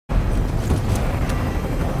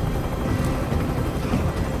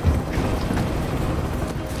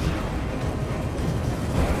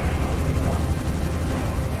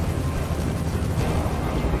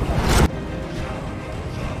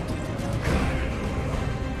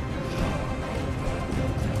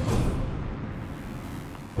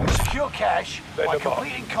secure cash by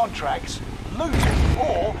completing contracts, looting,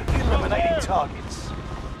 or eliminating targets.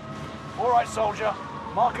 All right, soldier.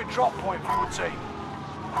 Mark a drop point for your team.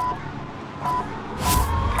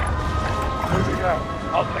 Moving out.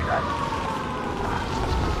 I'll take that.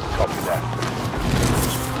 Copy that.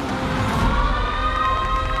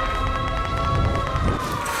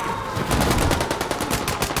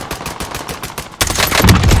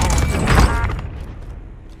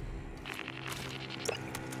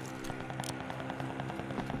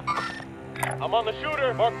 I'm on the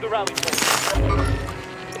shooter. Mark the rally point.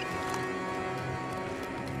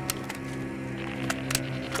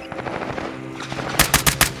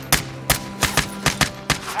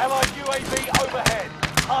 Allied UAV overhead.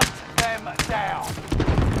 Hunt them down.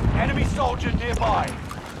 Enemy soldier nearby.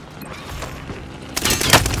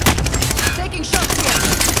 Taking shots here.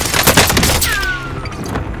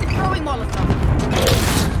 Throwing Molotov.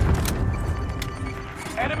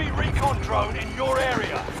 Enemy recon drone in your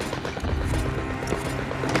area.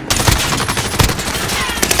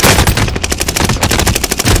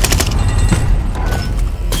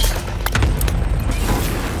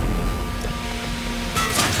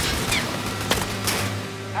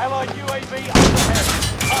 Allied UAV overhead.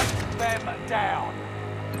 Hunt them down.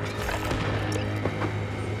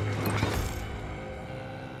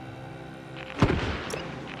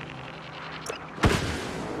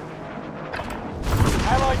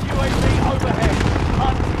 Allied UAV overhead.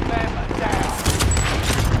 Hunt them down.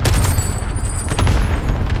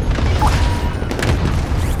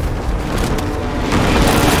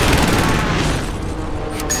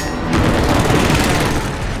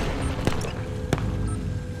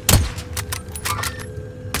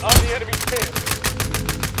 On the enemy's tail.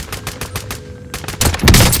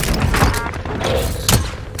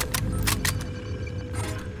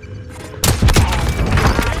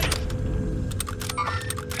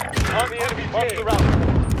 On the enemy's mark the route.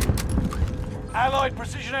 Allied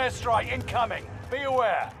precision airstrike incoming. Be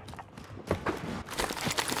aware.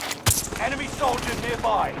 Enemy soldier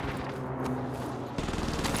nearby.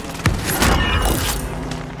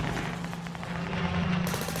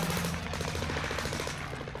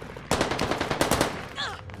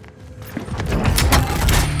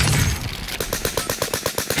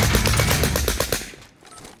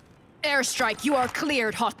 Airstrike, you are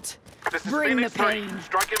cleared, hot. This is Bring Phoenix the pain. 3.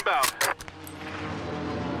 Strike inbound.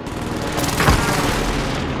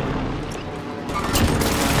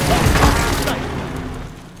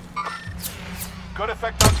 Good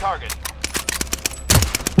effect on target.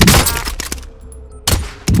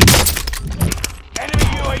 Enemy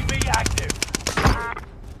UAV active.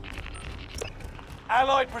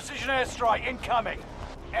 Allied precision airstrike incoming.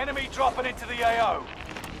 Enemy dropping into the AO.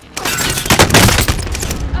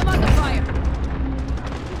 I'm under fire.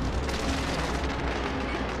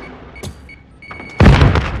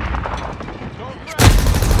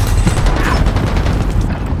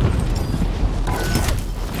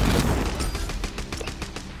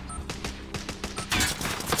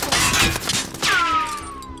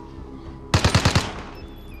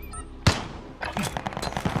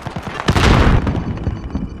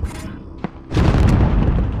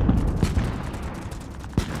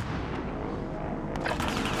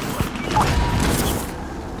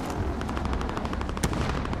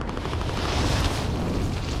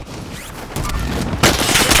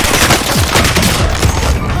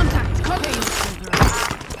 Contact, copy.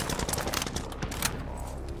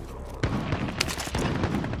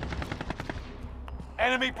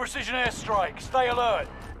 Enemy precision airstrike. Stay alert.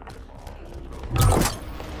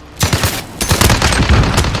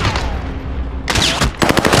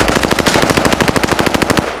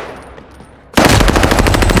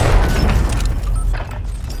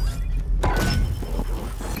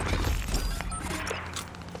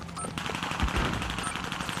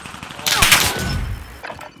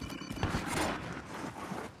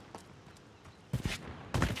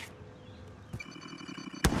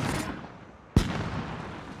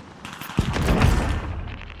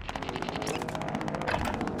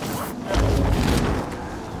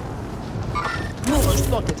 Mover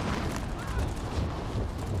spotted.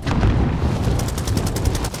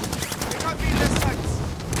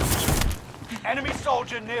 Enemy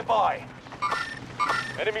soldier nearby.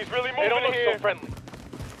 Enemy's really moving. They don't look so friendly.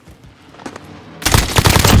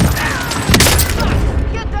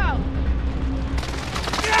 Get down!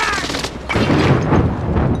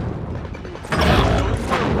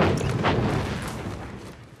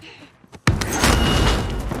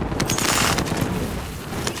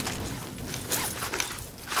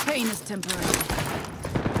 Pain is temporary.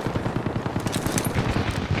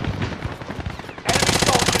 Enemy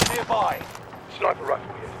soldier nearby. Sniper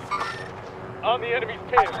rifle here. On the enemy's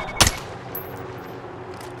tail.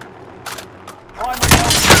 Primary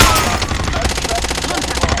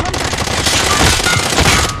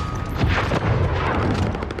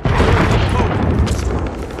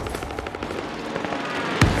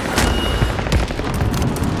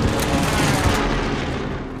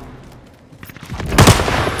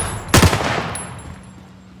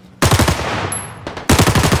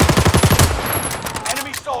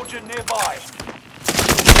enemy soldier nearby.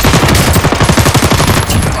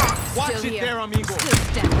 Watch Still it here. there, amigo. Still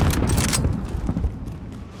standing.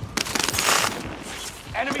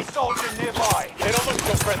 Enemy soldier nearby. They don't look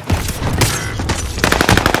so friendly.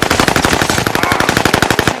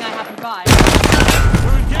 Thing I haven't by.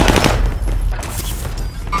 We're engaged.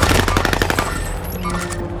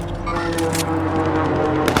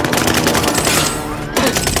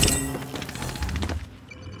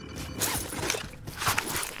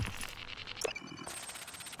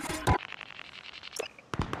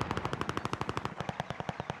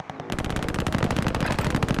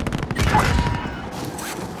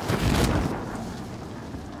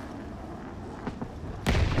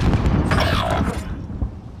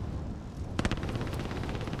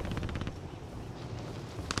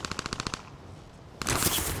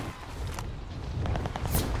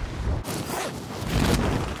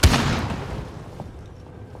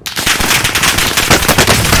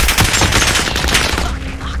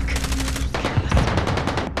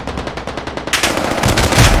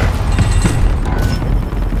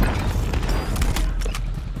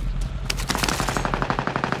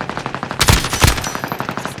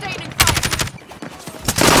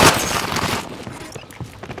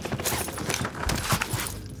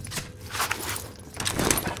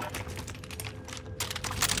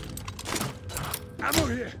 Ammo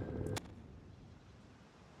here.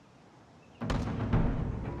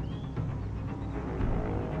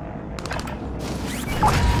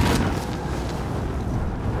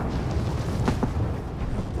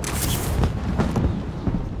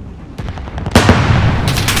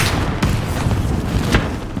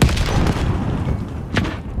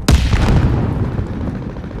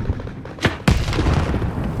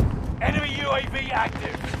 Enemy UAV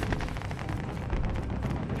active.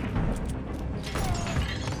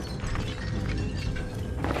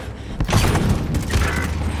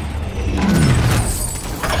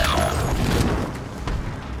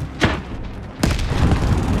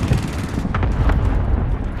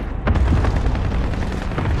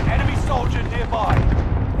 Enemy soldier nearby.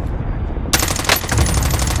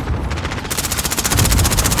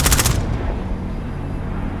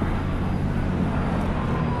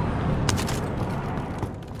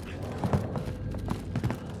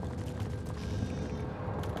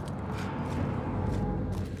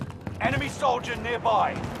 Enemy soldier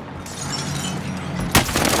nearby.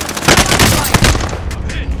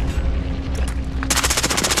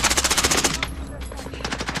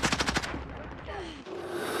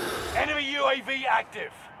 Enemy UAV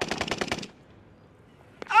active.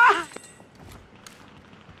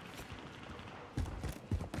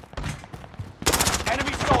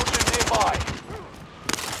 Enemy soldier nearby.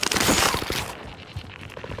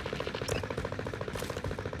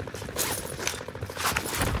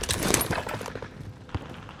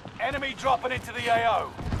 Enemy dropping into the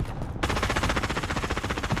AO.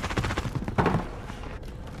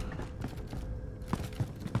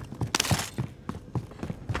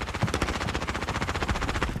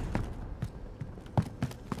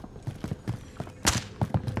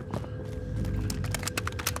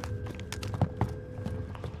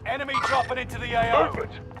 Enemy dropping into the AO.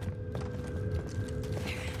 Movement.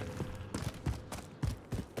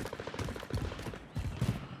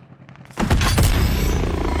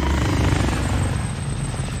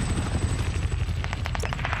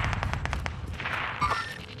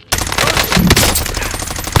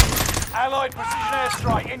 Allied precision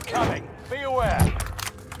airstrike incoming. Be aware.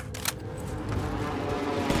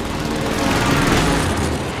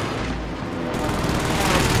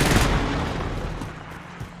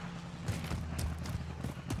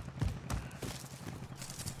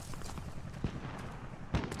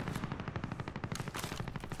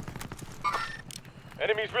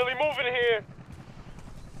 Enemy's really moving here.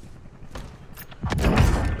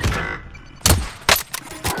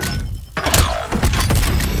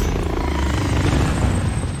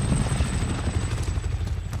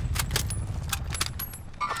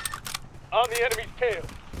 On the enemy's tail.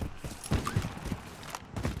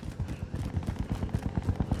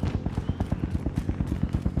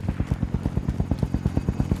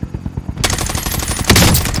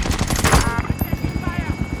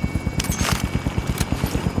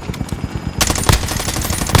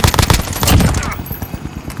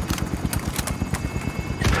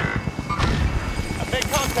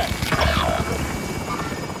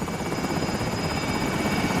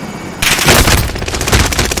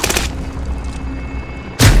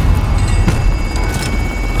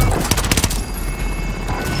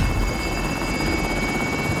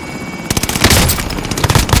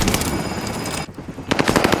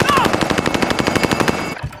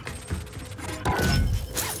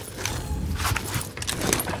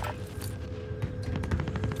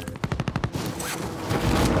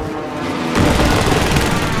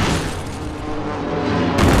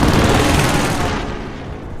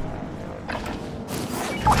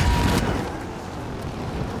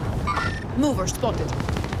 Mover spotted.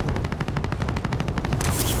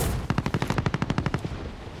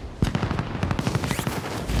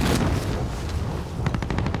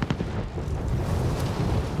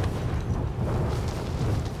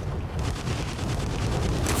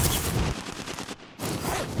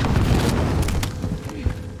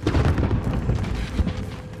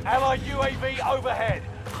 Allied UAV overhead.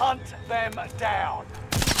 Hunt them down.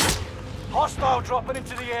 Hostile dropping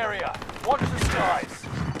into the area. Watch the skies.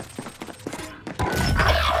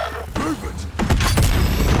 Movement!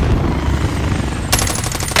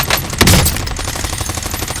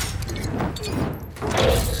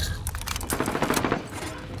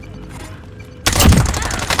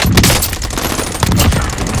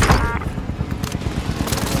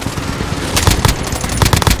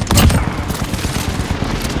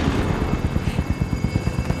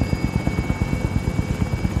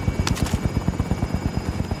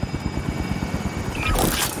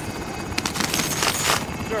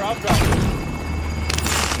 Sure, I'll drop it.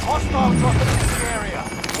 Hostile dropping into the area.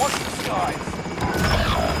 Watch the skies.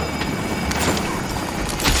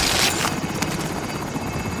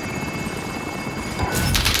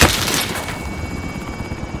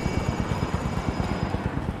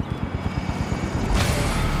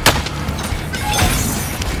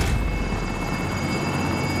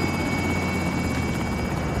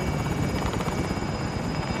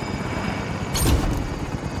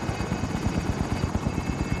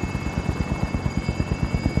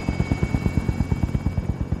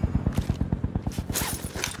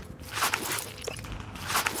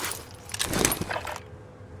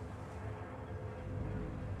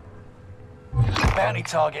 Bounty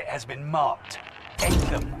target has been marked. End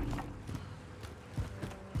them.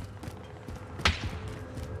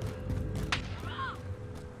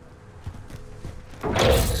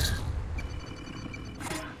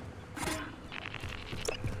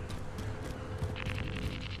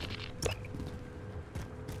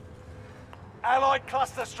 Allied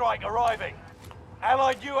cluster strike arriving.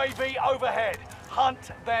 Allied UAV overhead.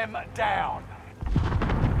 Hunt them down.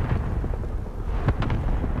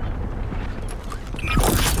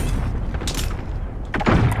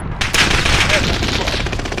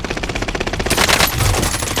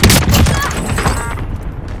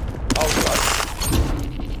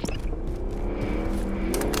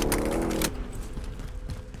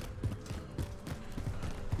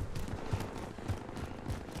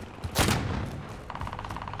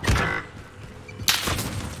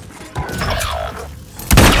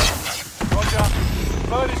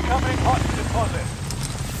 Bird is coming, hot to deposit.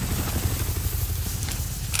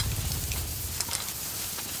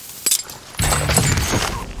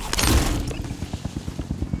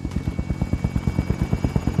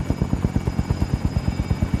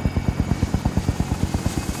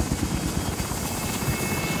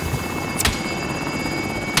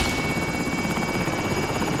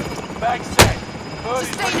 Bag set. Bird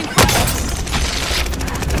is ready.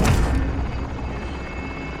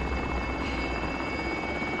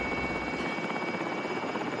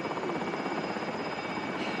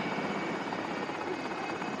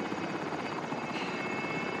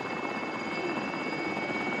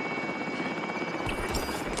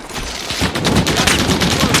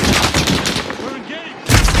 We're engaged.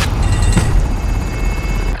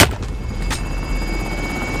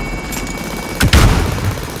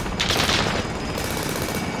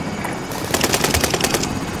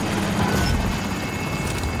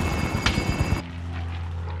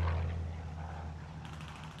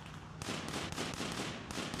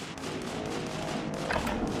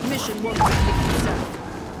 Mission won't complete itself.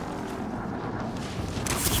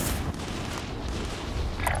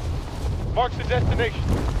 Mark the destination.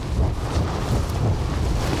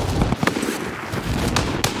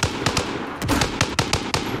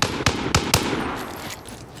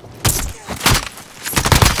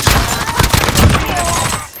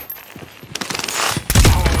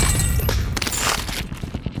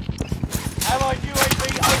 Allied UAV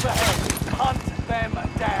overhead. Hunt them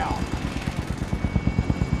down.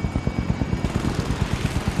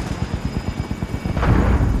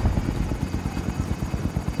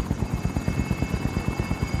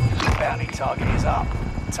 Bounty target is up.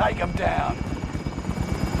 Take them down.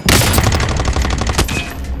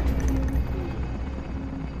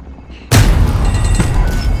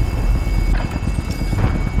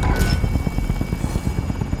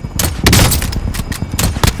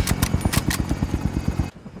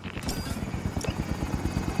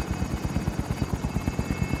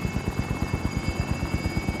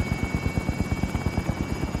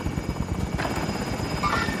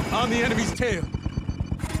 On the enemy's tail.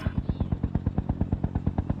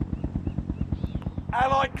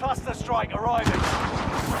 Allied cluster strike arriving.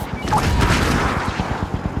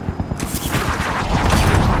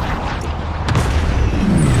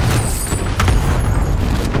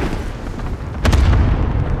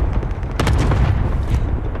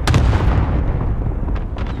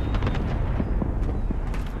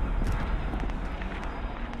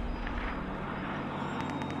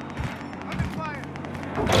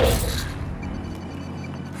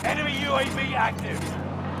 Enemy UAV active.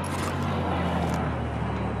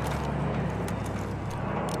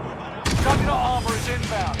 Juggernaut armor is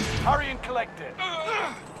inbound. Hurry and collect it.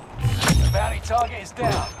 The bounty target is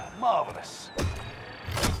down. Marvelous.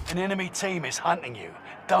 An enemy team is hunting you.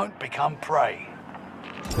 Don't become prey.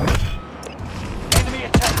 Enemy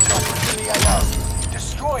attack chopper in the AO.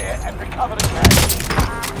 Destroy it and recover the cash.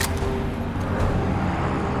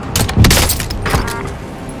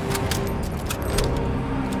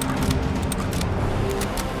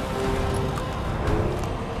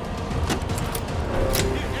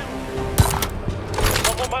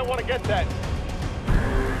 Someone might want to get that.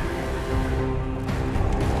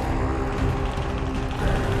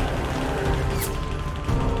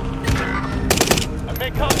 I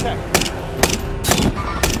made contact.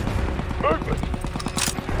 Movement.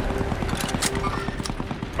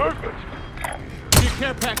 Movement. Need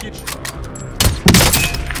care package.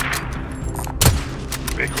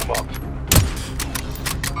 Vehicle marked.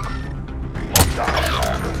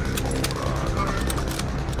 Hostile.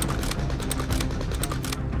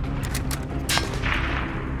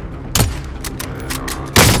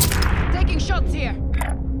 Taking shots here.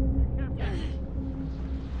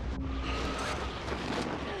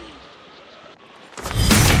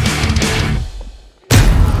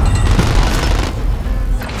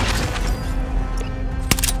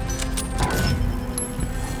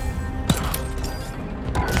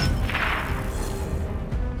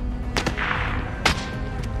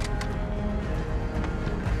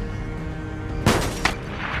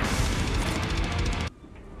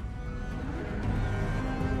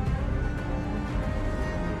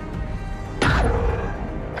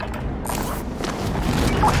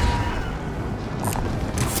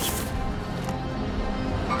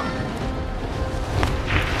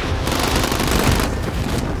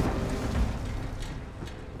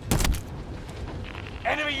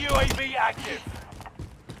 Enemy UAV active.